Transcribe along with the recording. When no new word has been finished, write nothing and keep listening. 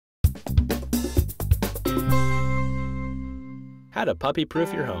How to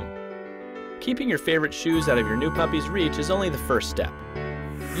puppy-proof your home. Keeping your favorite shoes out of your new puppy's reach is only the first step.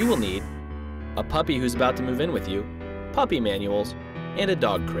 You will need a puppy who's about to move in with you, puppy manuals, and a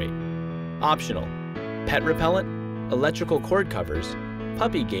dog crate. Optional: pet repellent, electrical cord covers,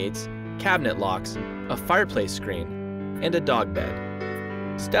 puppy gates, cabinet locks, a fireplace screen, and a dog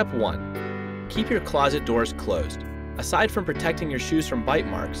bed. Step 1. Keep your closet doors closed. Aside from protecting your shoes from bite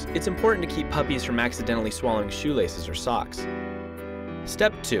marks, it's important to keep puppies from accidentally swallowing shoelaces or socks.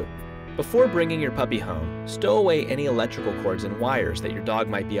 Step 2. Before bringing your puppy home, stow away any electrical cords and wires that your dog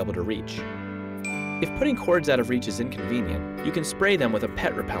might be able to reach. If putting cords out of reach is inconvenient, you can spray them with a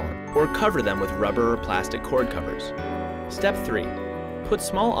pet repellent or cover them with rubber or plastic cord covers. Step 3. Put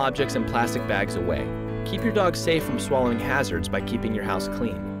small objects in plastic bags away. Keep your dog safe from swallowing hazards by keeping your house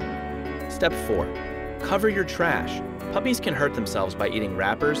clean. Step 4. Cover your trash. Puppies can hurt themselves by eating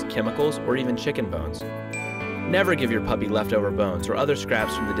wrappers, chemicals, or even chicken bones. Never give your puppy leftover bones or other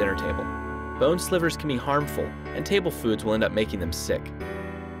scraps from the dinner table. Bone slivers can be harmful, and table foods will end up making them sick.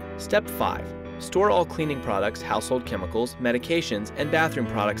 Step 5. Store all cleaning products, household chemicals, medications, and bathroom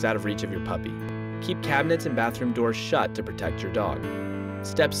products out of reach of your puppy. Keep cabinets and bathroom doors shut to protect your dog.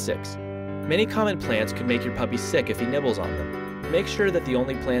 Step 6. Many common plants could make your puppy sick if he nibbles on them. Make sure that the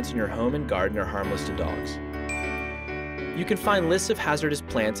only plants in your home and garden are harmless to dogs. You can find lists of hazardous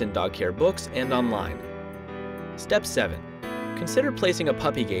plants in dog care books and online. Step 7. Consider placing a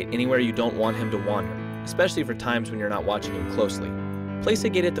puppy gate anywhere you don't want him to wander, especially for times when you're not watching him closely. Place a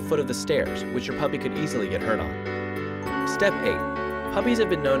gate at the foot of the stairs, which your puppy could easily get hurt on. Step 8. Puppies have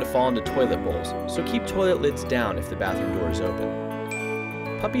been known to fall into toilet bowls, so keep toilet lids down if the bathroom door is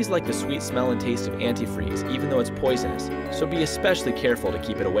open. Puppies like the sweet smell and taste of antifreeze, even though it's poisonous, so be especially careful to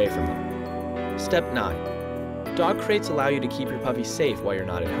keep it away from them. Step 9. Dog crates allow you to keep your puppy safe while you're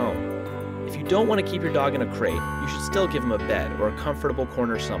not at home. If you don't want to keep your dog in a crate, you should still give him a bed or a comfortable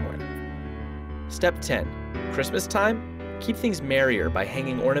corner somewhere. Step 10. Christmas time? Keep things merrier by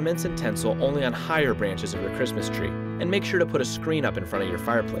hanging ornaments and tinsel only on higher branches of your Christmas tree, and make sure to put a screen up in front of your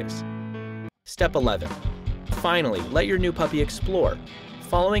fireplace. Step 11. Finally, let your new puppy explore.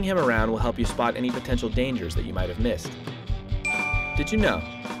 Following him around will help you spot any potential dangers that you might have missed. Did you know?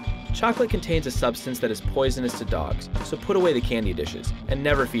 Chocolate contains a substance that is poisonous to dogs, so put away the candy dishes and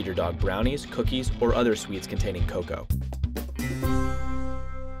never feed your dog brownies, cookies, or other sweets containing cocoa.